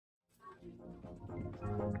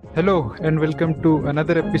Hello, and welcome to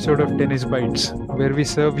another episode of Tennis Bites, where we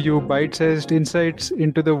serve you bite sized insights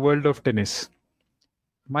into the world of tennis.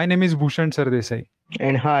 My name is Bhushan Sardesai.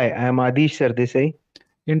 And hi, I am Adish Sardesai.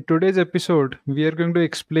 In today's episode, we are going to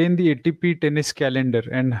explain the ATP tennis calendar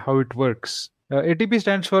and how it works. ATP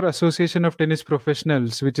stands for Association of Tennis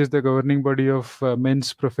Professionals, which is the governing body of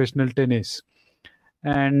men's professional tennis.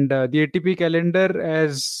 And the ATP calendar,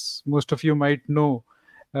 as most of you might know,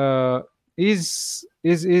 uh, is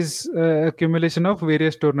a accumulation of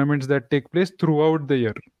various tournaments that take place throughout the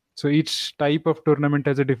year. So each type of tournament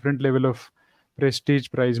has a different level of prestige,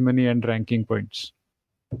 prize money, and ranking points.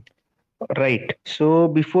 Right. So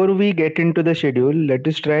before we get into the schedule, let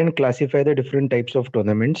us try and classify the different types of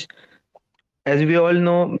tournaments. As we all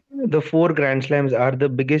know, the four Grand Slams are the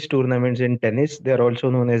biggest tournaments in tennis. They are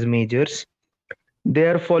also known as majors. They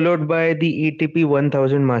are followed by the ATP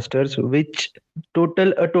 1000 Masters, which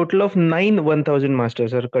a total of 9 1000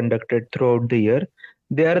 Masters are conducted throughout the year.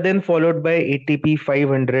 They are then followed by ATP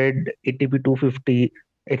 500, ATP 250,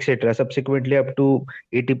 etc. Subsequently, up to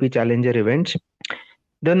ATP Challenger events.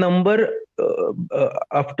 The number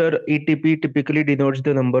after ATP typically denotes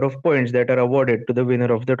the number of points that are awarded to the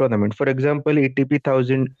winner of the tournament. For example, ATP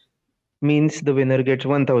 1000 means the winner gets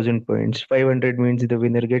 1000 points, 500 means the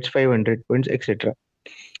winner gets 500 points, etc.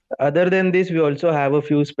 Other than this, we also have a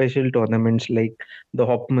few special tournaments like the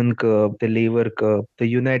Hopman Cup, the Lever Cup, the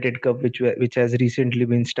United Cup, which has recently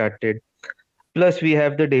been started. Plus, we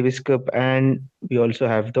have the Davis Cup and we also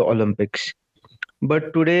have the Olympics.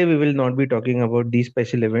 But today we will not be talking about these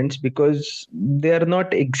special events because they are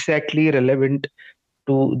not exactly relevant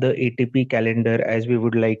to the ATP calendar as we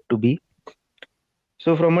would like to be.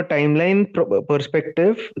 So, from a timeline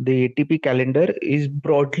perspective, the ATP calendar is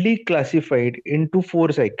broadly classified into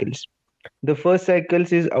four cycles. The first cycle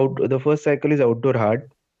is outdoor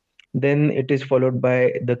hard. Then it is followed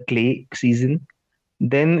by the clay season.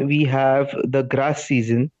 Then we have the grass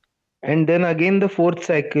season, and then again the fourth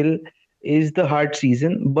cycle is the hard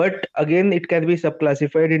season, but again it can be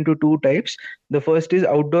subclassified into two types. The first is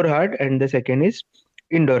outdoor hard and the second is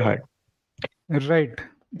indoor hard. Right.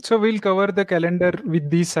 So we'll cover the calendar with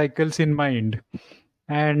these cycles in mind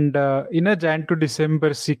and in a Jan to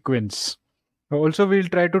December sequence. Also, we'll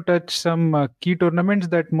try to touch some key tournaments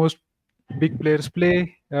that most big players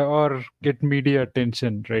play or get media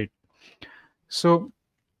attention, right? So,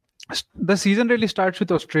 the season really starts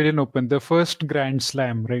with Australian Open, the first Grand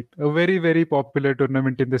Slam, right? A very, very popular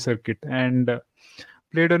tournament in the circuit and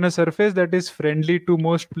played on a surface that is friendly to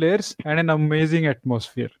most players and an amazing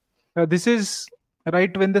atmosphere. This is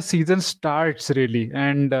right when the season starts, really,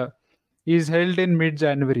 and is held in mid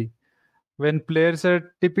January when players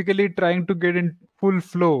are typically trying to get in full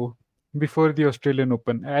flow before the Australian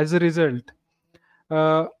Open. As a result,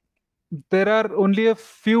 uh, there are only a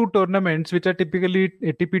few tournaments which are typically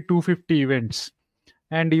ATP 250 events.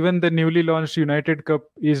 And even the newly launched United Cup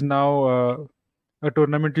is now a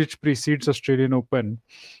tournament which precedes Australian Open.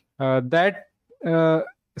 That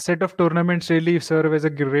set of tournaments really serve as a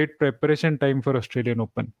great preparation time for Australian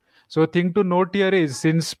Open. So, a thing to note here is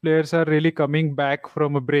since players are really coming back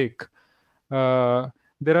from a break, uh,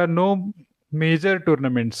 there are no major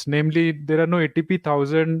tournaments, namely, there are no ATP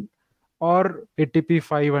 1000 or ATP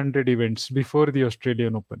 500 events before the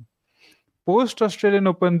Australian Open. Post Australian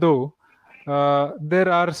Open, though, there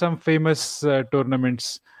are some famous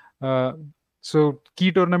tournaments. Uh, so,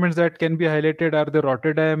 key tournaments that can be highlighted are the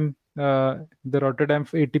Rotterdam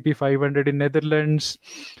ATP 500 in Netherlands,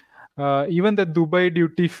 even the Dubai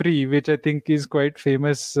Duty Free, which I think is quite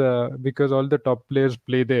famous because all the top players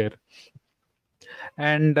play there.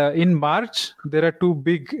 And in March, there are two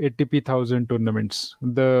big ATP 1000 tournaments,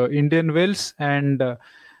 the Indian Wells and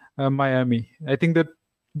Miami. I think that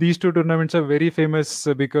these two tournaments are very famous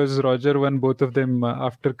because Roger won both of them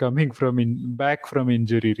after coming back from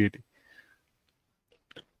injury, really.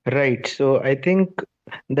 Right. So I think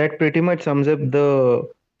that pretty much sums up the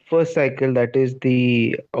first cycle, that is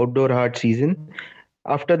the outdoor hard season.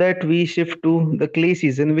 After that, we shift to the clay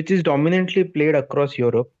season, which is dominantly played across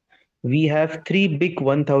Europe. We have three big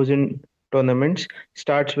 1000 tournaments.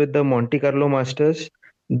 Starts with the Monte Carlo Masters.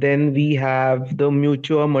 Then we have the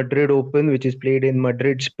Mutua Madrid Open, which is played in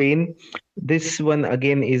Madrid, Spain. This one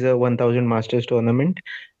again is a 1000 Masters tournament.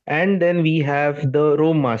 And then we have the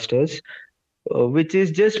Rome Masters, which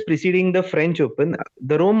is just preceding the French Open.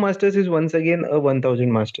 The Rome Masters is once again a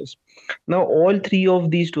 1000 Masters. Now, all three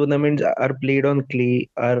of these tournaments are played on clay,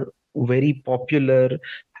 are very popular,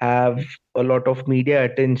 have a lot of media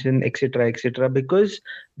attention, etc., etc., because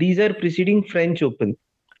these are preceding French Open.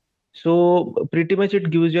 So, pretty much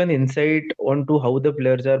it gives you an insight onto how the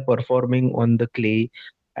players are performing on the clay.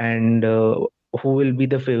 and who will be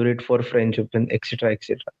the favorite for French Open, etc.,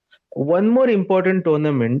 etc. One more important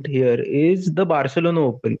tournament here is the Barcelona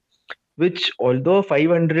Open, which, although a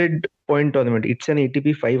 500 point tournament, it's an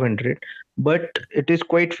ATP 500, but it is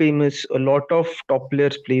quite famous. A lot of top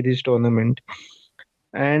players play this tournament.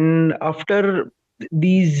 And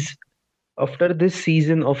these after this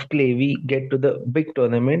season of clay, we get to the big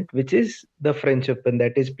tournament, which is the French Open,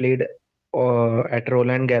 that is played at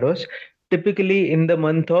Roland Garros, typically in the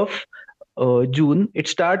month of June. It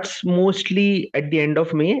starts mostly at the end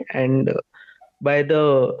of May, and by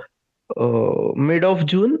the mid of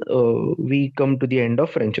June, we come to the end of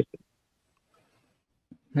French Open.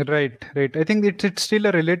 Right, right. I think it's still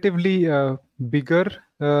a relatively bigger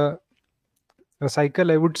a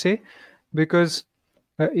cycle, I would say, because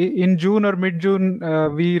in June or mid June,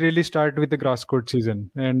 we really start with the grass court season,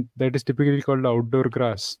 and that is typically called outdoor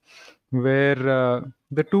grass, where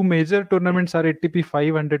the two major tournaments are ATP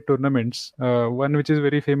 500 tournaments. One which is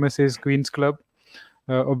very famous is Queen's Club.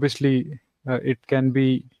 Obviously, it can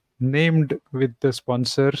be named with the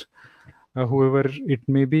sponsor, whoever it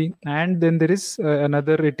may be. And then there is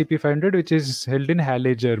another ATP 500, which is held in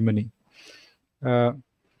Halle, Germany. Uh,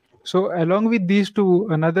 so, along with these two,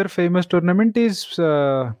 another famous tournament is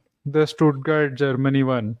the Stuttgart, Germany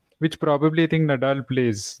one, which probably I think Nadal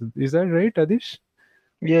plays. Is that right, Adish?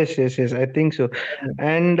 Yes, yes, yes, I think so.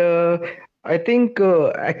 And I think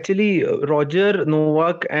actually Roger,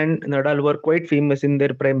 Novak, and Nadal were quite famous in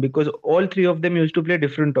their prime because all three of them used to play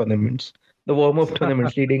different tournaments, the warm-up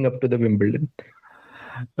tournaments leading up to the Wimbledon.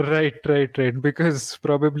 Right, right, right. Because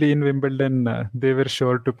probably in Wimbledon, they were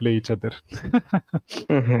sure to play each other.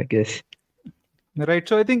 I guess. Right.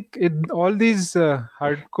 So I think all these grass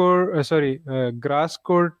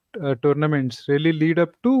court tournaments really lead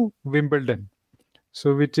up to Wimbledon.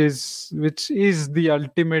 So which is the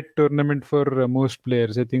ultimate tournament for most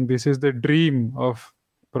players. I think this is the dream of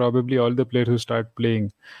probably all the players who start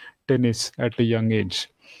playing tennis at a young age.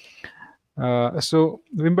 So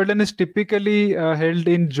Wimbledon is typically held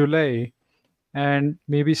in July and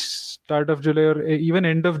maybe start of July or even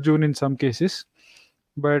end of June in some cases.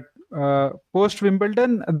 But post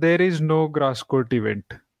Wimbledon, there is no grass court event.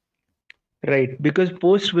 Right, because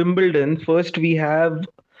post Wimbledon, first we have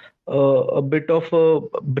a bit of a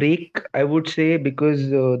break, I would say, because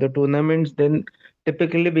the tournaments then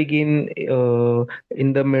typically begin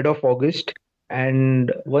in the mid of August.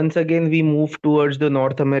 And once again, we move towards the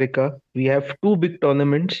North America. We have two big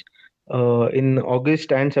tournaments in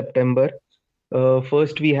August and September.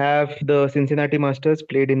 First, we have the Cincinnati Masters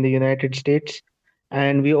played in the United States,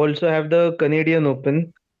 and we also have the Canadian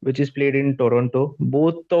Open, which is played in Toronto.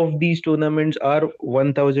 Both of these tournaments are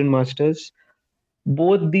 1000 Masters.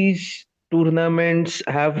 Both these tournaments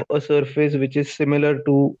have a surface which is similar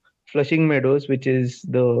to Flushing Meadows, which is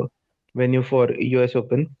the venue for US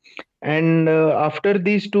Open. And after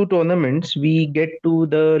these two tournaments, we get to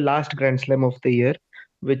the last Grand Slam of the year,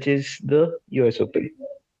 which is the US Open.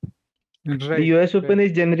 The Right. US Right. Open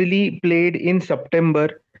is generally played in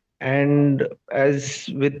September, and as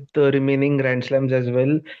with the remaining Grand Slams as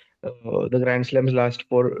well, the Grand Slams last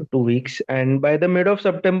for 2 weeks. And by the mid of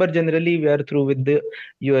September, generally, we are through with the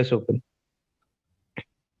US Open.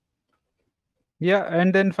 Yeah,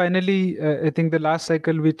 and then finally, I think the last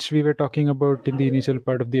cycle which we were talking about in the initial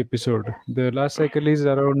part of the episode, the last cycle is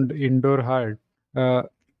around indoor hard. Uh,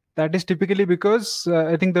 that is typically because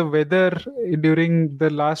I think the weather during the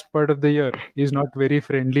last part of the year is not very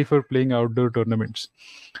friendly for playing outdoor tournaments.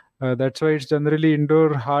 That's why it's generally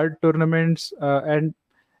indoor hard tournaments. And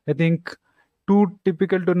I think two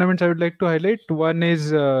typical tournaments I would like to highlight. One is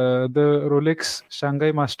the Rolex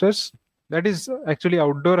Shanghai Masters. That is actually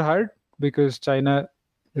outdoor hard because China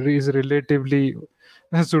is relatively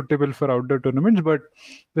suitable for outdoor tournaments. But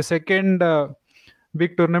the second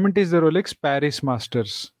big tournament is the Rolex Paris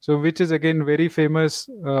Masters. So, which is again very famous,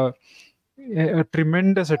 a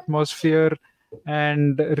tremendous atmosphere,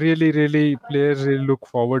 and really, really players really look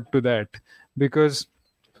forward to that because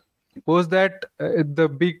post that the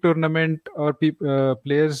big tournament or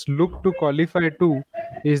players look to qualify to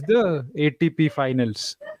is the ATP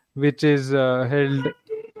finals, which is held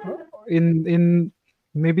in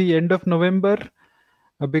maybe end of November,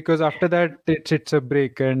 because after that it's a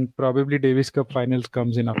break and probably Davis Cup finals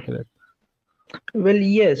comes in after that. Well,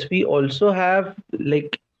 yes, we also have,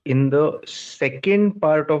 like, in the second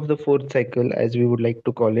part of the fourth cycle, as we would like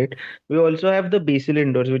to call it, we also have the Basel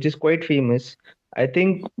Indoors, which is quite famous. I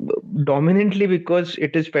think dominantly because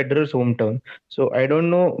it is Federer's hometown. So I don't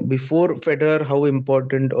know before Federer how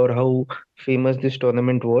important or how famous this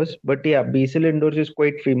tournament was, but yeah, Basel Indoors is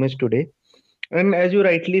quite famous today. And as you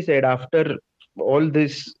rightly said, after all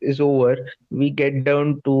this is over, we get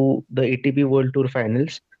down to the ATP World Tour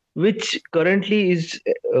Finals, which currently is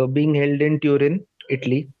being held in Turin,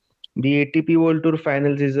 Italy. The ATP World Tour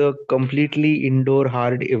Finals is a completely indoor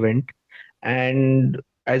hard event, and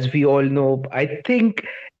as we all know, I think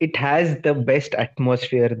it has the best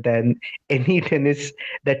atmosphere than any tennis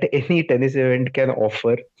any tennis event can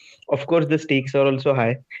offer. Of course, the stakes are also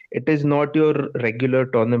high. It is not your regular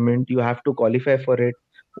tournament. You have to qualify for it.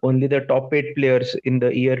 Only the top 8 players in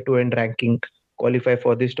the year to end ranking qualify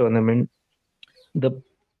for this tournament. The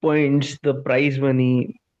points, the prize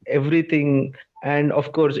money, everything, and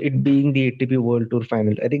of course, it being the ATP World Tour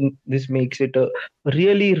Final. I think this makes it a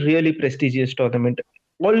really, really prestigious tournament,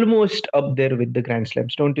 almost up there with the Grand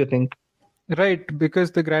Slams, don't you think? Right,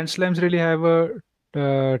 because the Grand Slams really have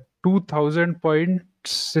a 2000 point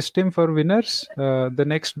system for winners. The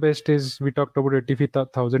next best is, we talked about ATP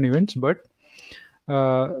 1000 events, but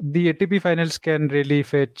the ATP finals can really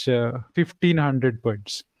fetch 1500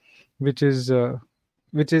 points, which is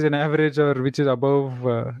an average, or which is above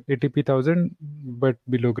ATP 1000 but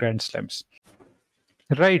below Grand Slams.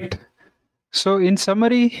 Right. So in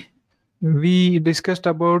summary, we discussed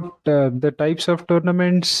about the types of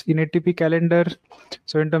tournaments in ATP calendar.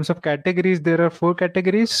 So in terms of categories, there are 4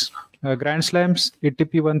 categories: Grand Slams,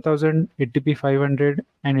 ATP 1000, ATP 500,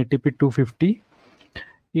 and ATP 250.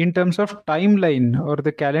 In terms of timeline or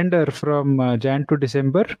the calendar from Jan to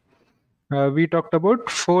December, we talked about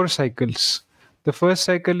 4 cycles. The first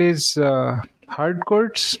cycle is hard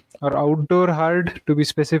courts, or outdoor hard to be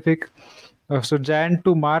specific. So Jan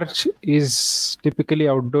to March is typically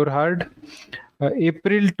outdoor hard.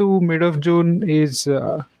 April to mid of June is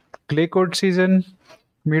clay court season.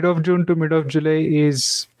 Mid of June to mid of July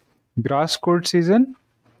is grass court season.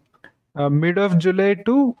 Mid of July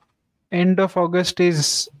to end of August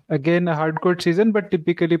is again a hard court season, but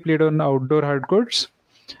typically played on outdoor hard courts.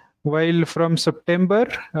 While from September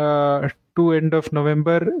to end of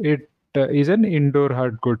November, it is an indoor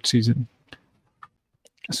hard court season.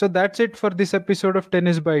 So that's it for this episode of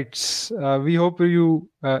Tennis Bites. We hope you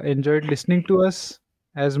enjoyed listening to us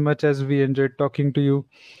as much as we enjoyed talking to you.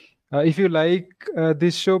 If you like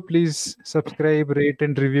this show, please subscribe, rate,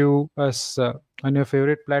 and review us on your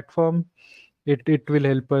favorite platform. It will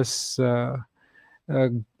help us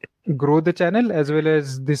grow the channel, as well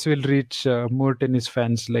as this will reach more tennis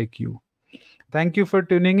fans like you. Thank you for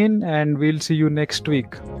tuning in, and we'll see you next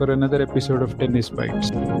week for another episode of Tennis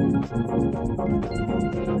Bites.